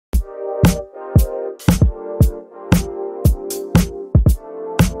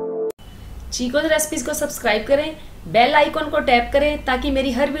चीकोज़ recipes को subscribe करें, bell icon को टैप करें ताकि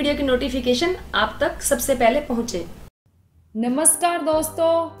मेरी हर वीडियो की नोटिफिकेशन आप तक सबसे पहले पहुंचे। नमस्कार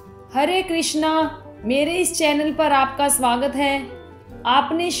दोस्तों, हरे कृष्णा। मेरे इस चैनल पर आपका स्वागत है।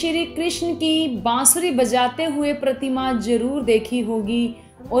 आपने श्री कृष्ण की बांसुरी बजाते हुए प्रतिमा जरूर देखी होगी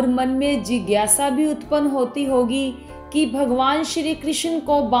और मन में जिज्ञासा भी उत्पन्न होती होगी कि भगवान श्री कृष्ण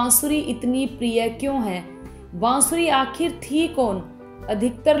को बांसुरी इतनी प्रिय क्यों है। बांसुरी आखिर थी कौन?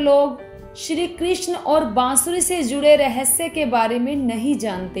 अधिकतर लोग श्री कृष्ण और बांसुरी से जुड़े रहस्य के बारे में नहीं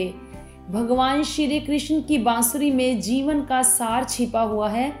जानते। भगवान श्री कृष्ण की बांसुरी में जीवन का सार छिपा हुआ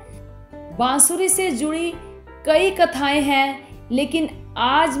है। बांसुरी से जुड़ी कई कथाएं हैं, लेकिन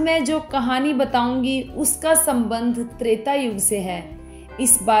आज मैं जो कहानी बताऊंगी उसका संबंध त्रेता युग से है।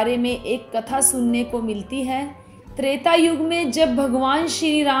 इस बारे में एक कथा सुनने को मिलती है। त्रेता युग में जब भगवान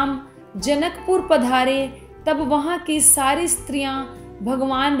श्री राम जनकपुर पधारे, तब वहां की सारी स्त्रियां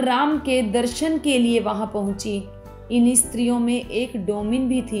भगवान राम के दर्शन के लिए वहां पहुंची। इन स्त्रियों में एक डोमिन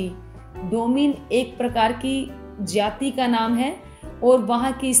भी थी। डोमिन एक प्रकार की जाति का नाम है और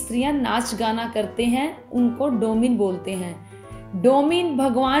वहां की स्त्रियां नाच गाना करते हैं, उनको डोमिन बोलते हैं। डोमिन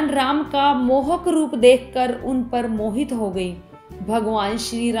भगवान राम का मोहक रूप देखकर उन पर मोहित हो गई। भगवान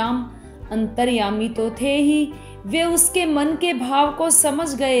श्री राम अंतर्यामी तो थे ही, वे उसके मन के भाव को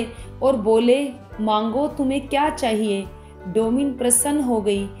समझ गए और बोले, मांगो तुम्हें क्या चाहिए। डोमिन प्रसन्न हो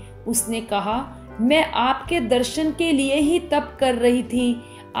गई। उसने कहा, मैं आपके दर्शन के लिए ही तप कर रही थी।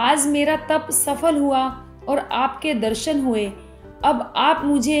 आज मेरा तप सफल हुआ और आपके दर्शन हुए। अब आप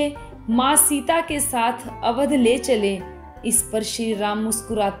मुझे माँ सीता के साथ अवध ले चले। इस पर श्री राम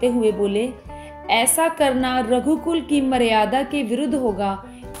मुस्कुराते हुए बोले, ऐसा करना रघुकुल की मर्यादा के विरुद्ध होगा,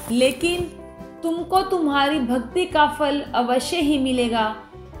 लेकिन तुमको तुम्हारी भक्ति का फल अवश्य ही मिलेगा।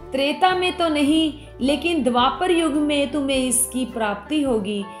 त्रेता में तो नहीं, लेकिन द्वापर युग में तुम्हें इसकी प्राप्ति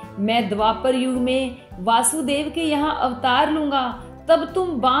होगी। मैं द्वापर युग में वासुदेव के यहाँ अवतार लूंगा, तब तुम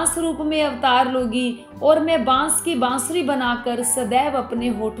बांस रूप में अवतार लोगी और मैं बांस की बांसुरी बनाकर सदैव अपने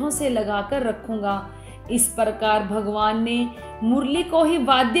होठों से लगाकर रखूंगा। इस प्रकार भगवान ने मुरली को ही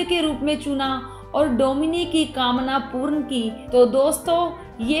वाद्य के रूप में चुना और डोमिनी की कामना पूर्ण की। तो दोस्तों,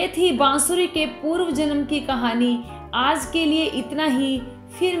 ये थी बांसुरी के पूर्व जन्म की कहानी। आज के लिए इतना ही,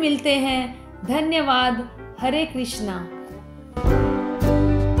 फिर मिलते हैं। धन्यवाद। हरे कृष्णा।